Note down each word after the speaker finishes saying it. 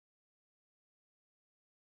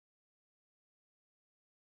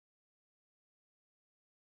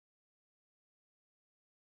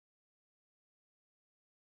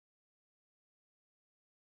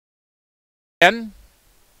In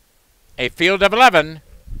a field of 11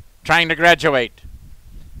 trying to graduate.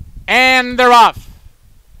 And they're off.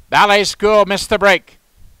 Ballet School missed the break.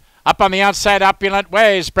 Up on the outside, Opulent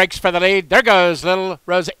Ways breaks for the lead. There goes little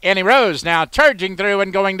Annie Rose now charging through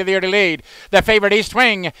and going to the early lead. The favorite East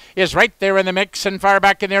Wing is right there in the mix, and far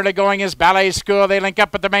back in the early going is Ballet School. They link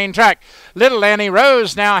up at the main track. Little Annie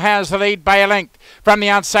Rose now has the lead by a length. From the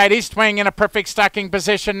outside, East Wing in a perfect stocking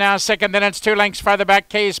position now second. Then it's 2 lengths farther back,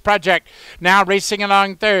 Kay's Project now racing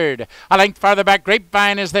along third. A length farther back,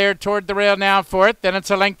 Grapevine is there toward the rail now fourth. Then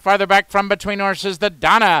it's a length farther back from between horses, the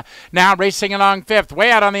Donna now racing along fifth.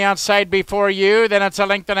 Way out on the outside before you. Then it's a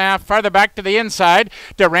length and a half farther back to the inside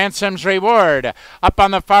to Ransom's Reward. Up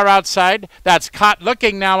on the far outside, that's Caught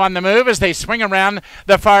Looking now on the move as they swing around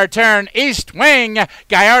the far turn. East Wing,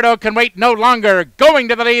 Gallardo can wait no longer. Going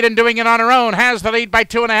to the lead and doing it on her own. Has the lead by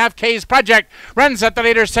 2.5. Kay's Project runs at the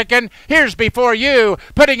leader second. Here's Before You,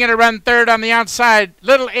 putting in a run third on the outside.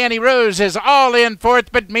 Little Annie Rose is all in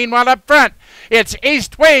fourth, but meanwhile up front, it's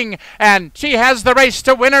East Wing, and she has the race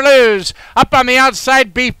to win or lose. Up on the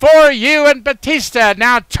outside, Before You and Batista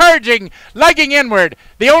now charging, lugging inward.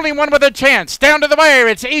 The only one with a chance. Down to the wire,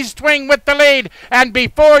 it's East Wing with the lead, and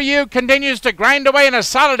Before You continues to grind away in a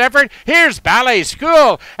solid effort. Here's Ballet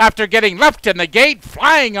School after getting left in the gate,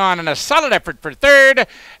 flying on in a solid effort for third,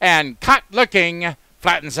 and Caught Looking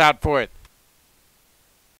flattens out fourth.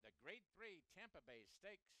 The Grade 3 Tampa Bay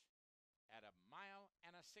Stakes at 1.16 miles.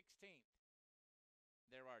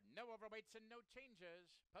 There are no overweights and no changes.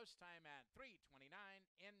 Post time at 3:29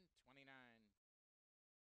 in 29.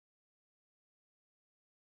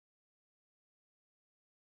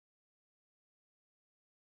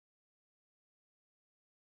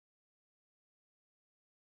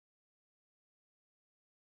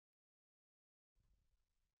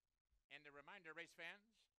 And a reminder, race fans,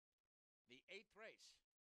 the 8th race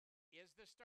is the start.